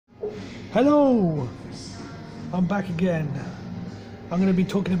Hello! I'm back again. I'm going to be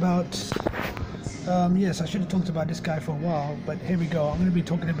talking about, yes, I should have talked about this guy for a while, but here we go. I'm going to be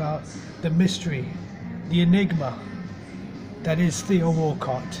talking about the mystery, the enigma that is Theo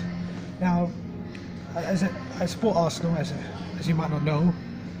Walcott. Now, I support Arsenal, as you might not know,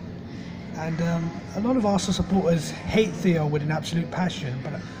 and a lot of Arsenal supporters hate Theo with an absolute passion,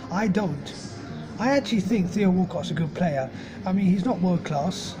 but I don't. I actually think Theo Walcott's a good player. I mean, he's not world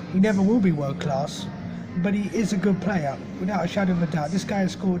class, he never will be world class, but he is a good player, without a shadow of a doubt. This guy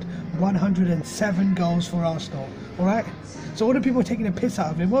has scored 107 goals for Arsenal, alright? So all the people taking a piss out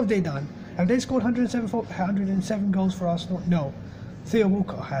of him, what have they done? Have they scored 107 goals for Arsenal? No. Theo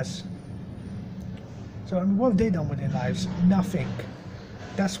Walcott has. So I mean, what have they done with their lives? Nothing.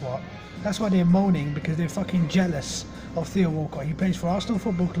 That's what. That's why they're moaning, because they're fucking jealous of Theo Walcott. He plays for Arsenal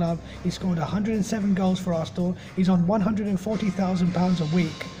Football Club. He scored 107 goals for Arsenal. He's on £140,000 a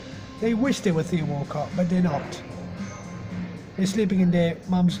week. They wish they were Theo Walcott, but they're not. They're sleeping in their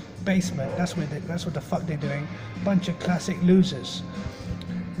mum's basement. That's what the fuck they're doing. Bunch of classic losers.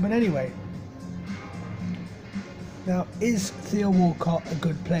 But anyway, now, is Theo Walcott a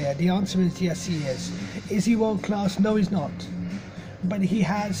good player? The answer is yes, he is. Is he world class? No, he's not. But he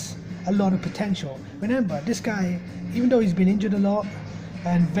has a lot of potential. Remember, this guy, even though he's been injured a lot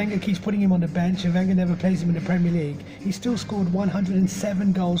and Wenger keeps putting him on the bench and Wenger never plays him in the Premier League, he still scored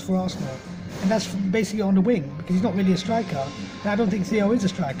 107 goals for Arsenal. And that's basically on the wing, because he's not really a striker. Now, I don't think Theo is a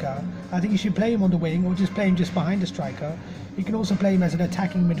striker. I think you should play him on the wing or just play him just behind the striker. You can also play him as an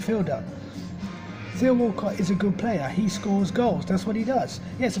attacking midfielder. Theo Walcott is a good player. He scores goals. That's what he does.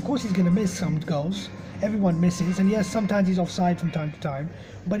 Yes, of course he's going to miss some goals. Everyone misses, and yes, sometimes he's offside from time to time,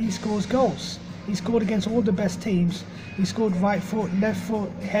 but he scores goals. He scored against all the best teams. He scored right foot, left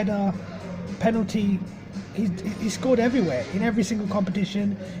foot, header, penalty. He scored everywhere, in every single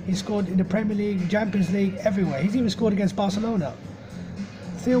competition. He scored in the Premier League, Champions League, everywhere. He's even scored against Barcelona.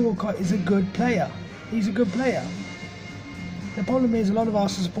 Theo Walcott is a good player. He's a good player. The problem is, a lot of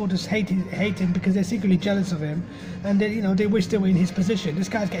Arsenal supporters hate him because they're secretly jealous of him, and they wish they were in his position. This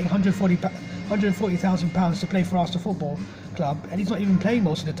guy's getting £140,000 to play for Arsenal Football Club, and he's not even playing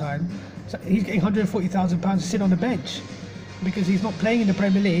most of the time. So he's getting £140,000 to sit on the bench because he's not playing in the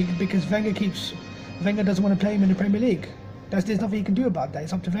Premier League, because Wenger doesn't want to play him in the Premier League. There's nothing he can do about that.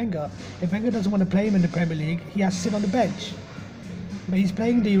 It's up to Wenger. If Wenger doesn't want to play him in the Premier League, he has to sit on the bench. But he's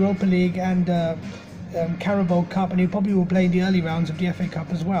playing the Europa League and Carabao Cup, and he probably will play in the early rounds of the FA Cup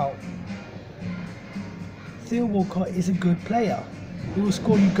as well. Theo Walcott is a good player. He will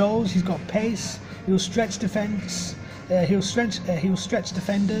score you goals. He's got pace. He will stretch defence. He'll stretch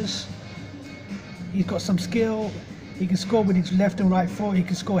defenders. He's got some skill. He can score with his left and right foot. He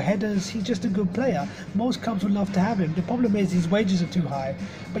can score headers. He's just a good player. Most clubs would love to have him. The problem is his wages are too high.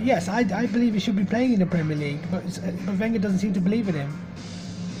 But yes, I believe he should be playing in the Premier League. But Wenger doesn't seem to believe in him.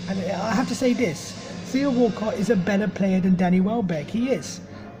 And I have to say this. Theo Walcott is a better player than Danny Welbeck. He is.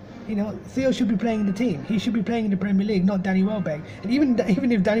 Theo should be playing in the team. He should be playing in the Premier League, not Danny Welbeck. And even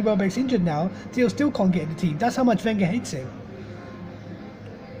if Danny Welbeck's injured now, Theo still can't get in the team. That's how much Wenger hates him.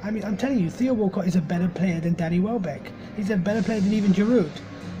 I mean, I'm telling you, Theo Walcott is a better player than Danny Welbeck. He's a better player than even Giroud.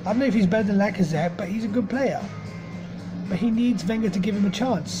 I don't know if he's better than Lacazette, but he's a good player. But he needs Wenger to give him a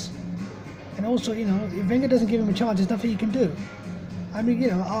chance. And also, if Wenger doesn't give him a chance, there's nothing he can do. I mean,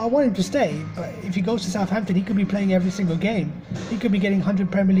 I want him to stay, but if he goes to Southampton, he could be playing every single game. He could be getting 100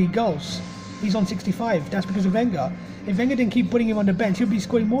 Premier League goals. He's on 65. That's because of Wenger. If Wenger didn't keep putting him on the bench, he'll be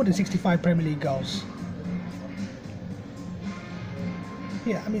scoring more than 65 Premier League goals.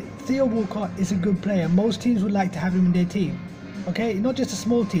 Yeah, I mean, Theo Walcott is a good player. Most teams would like to have him in their team. Okay? Not just the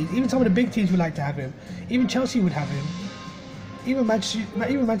small teams. Even some of the big teams would like to have him. Even Chelsea would have him. Even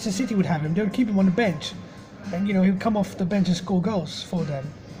Manchester City would have him. They would keep him on the bench. And he'll come off the bench and score goals for them.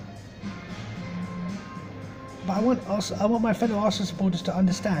 But I want my fellow Arsenal supporters to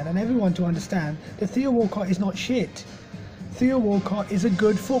understand, and everyone to understand, that Theo Walcott is not shit. Theo Walcott is a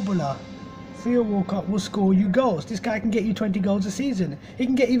good footballer. Theo Walcott will score you goals. This guy can get you 20 goals a season. He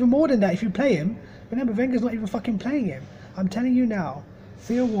can get even more than that if you play him. Remember, Wenger's not even fucking playing him. I'm telling you now,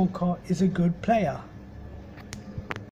 Theo Walcott is a good player.